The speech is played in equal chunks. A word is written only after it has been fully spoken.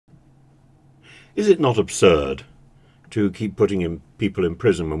Is it not absurd to keep putting people in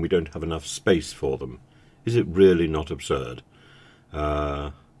prison when we don't have enough space for them? Is it really not absurd?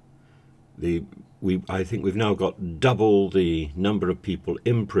 Uh, I think we've now got double the number of people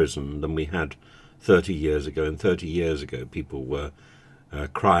in prison than we had 30 years ago. And 30 years ago, people were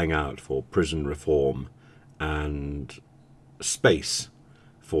crying out for prison reform and space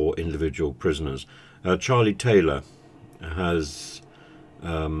for individual prisoners. Charlie Taylor has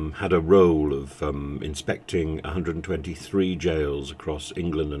had a role of inspecting 123 jails across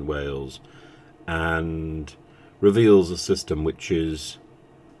England and Wales, and reveals a system which is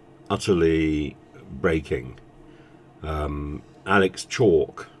utterly breaking. Alex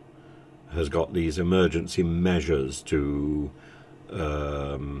Chalk has got these emergency measures to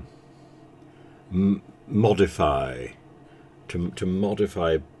modify to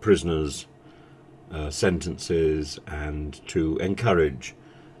modify prisoners' sentences and to encourage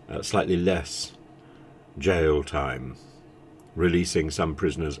slightly less jail time, releasing some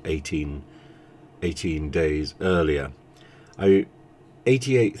prisoners 18 days earlier.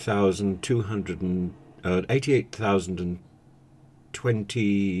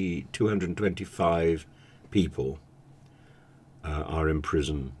 225 people are in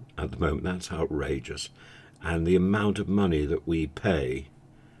prison at the moment. That's outrageous. And the amount of money that we pay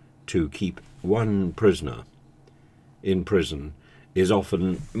to keep one prisoner in prison is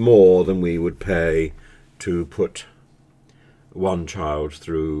often more than we would pay to put one child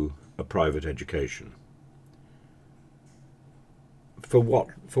through a private education. For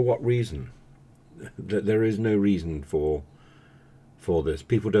what reason? There is no reason for this.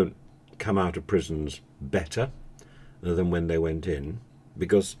 People don't come out of prisons better than when they went in,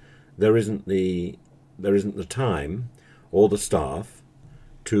 because there isn't the time or the staff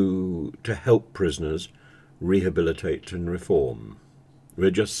to help prisoners rehabilitate and reform.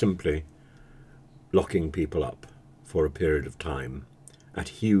 We're just simply locking people up for a period of time at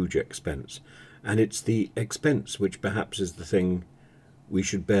huge expense. And it's the expense which perhaps is the thing we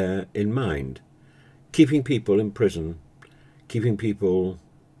should bear in mind. Keeping people in prison, keeping people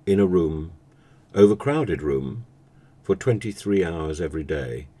in a room, overcrowded room, for 23 hours every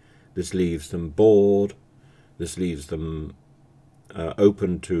day. This leaves them bored, this leaves them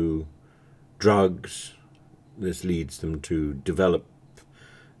open to drugs, this leads them to develop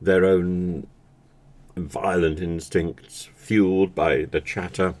their own violent instincts, fueled by the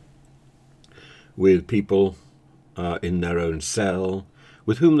chatter with people in their own cell,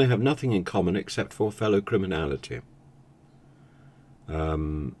 with whom they have nothing in common except for fellow criminality.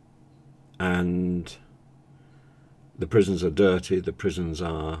 And the prisons are dirty, the prisons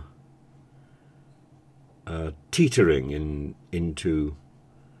are teetering into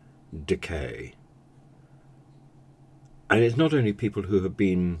decay. And it's not only people who have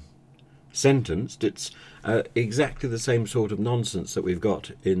been sentenced, it's exactly the same sort of nonsense that we've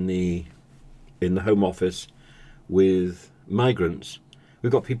got in the Home Office with migrants.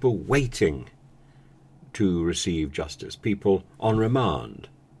 We've got people waiting to receive justice, people on remand.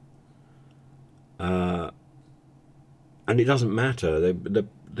 And it doesn't matter.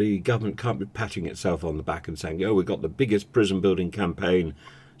 The government can't be patting itself on the back and saying, oh, we've got the biggest prison building campaign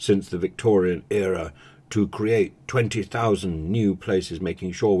since the Victorian era to create 20,000 new places,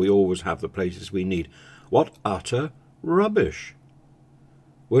 making sure we always have the places we need. What utter rubbish.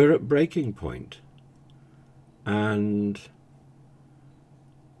 We're at breaking point. And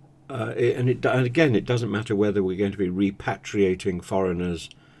again, it doesn't matter whether we're going to be repatriating foreigners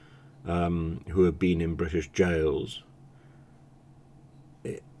who have been in British jails.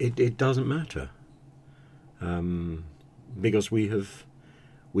 It doesn't matter, because we have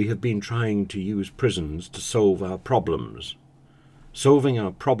been trying to use prisons to solve our problems. Solving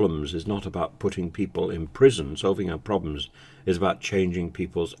our problems is not about putting people in prison. Solving our problems is about changing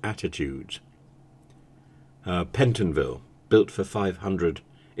people's attitudes. Pentonville, built for 500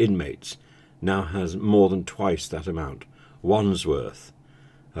 inmates, now has more than twice that amount. Wandsworth,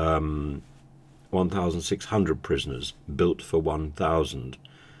 1,600 prisoners, built for 1,000.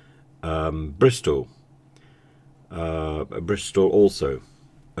 Bristol also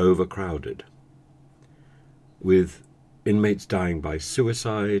overcrowded, with inmates dying by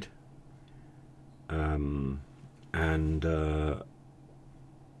suicide, and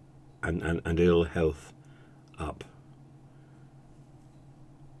ill health up.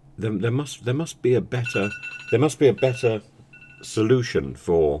 There must be a better solution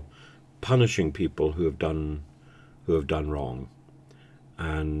for punishing people who have done wrong,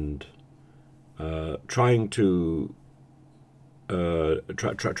 and trying to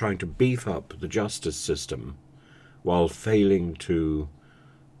beef up the justice system while failing to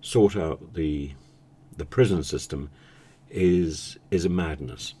sort out the the prison system is a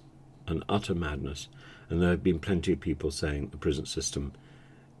madness, an utter madness. And there have been plenty of people saying the prison system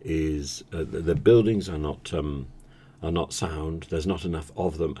is the buildings are not sound. There's not enough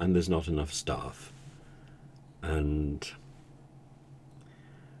of them, and there's not enough staff. And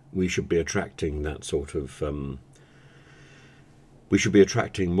we should be attracting that sort of. We should be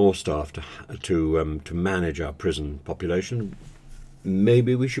attracting more staff to manage our prison population.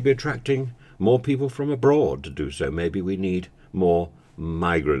 Maybe we should be attracting more people from abroad to do so. Maybe we need more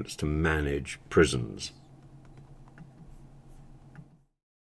migrants to manage prisons.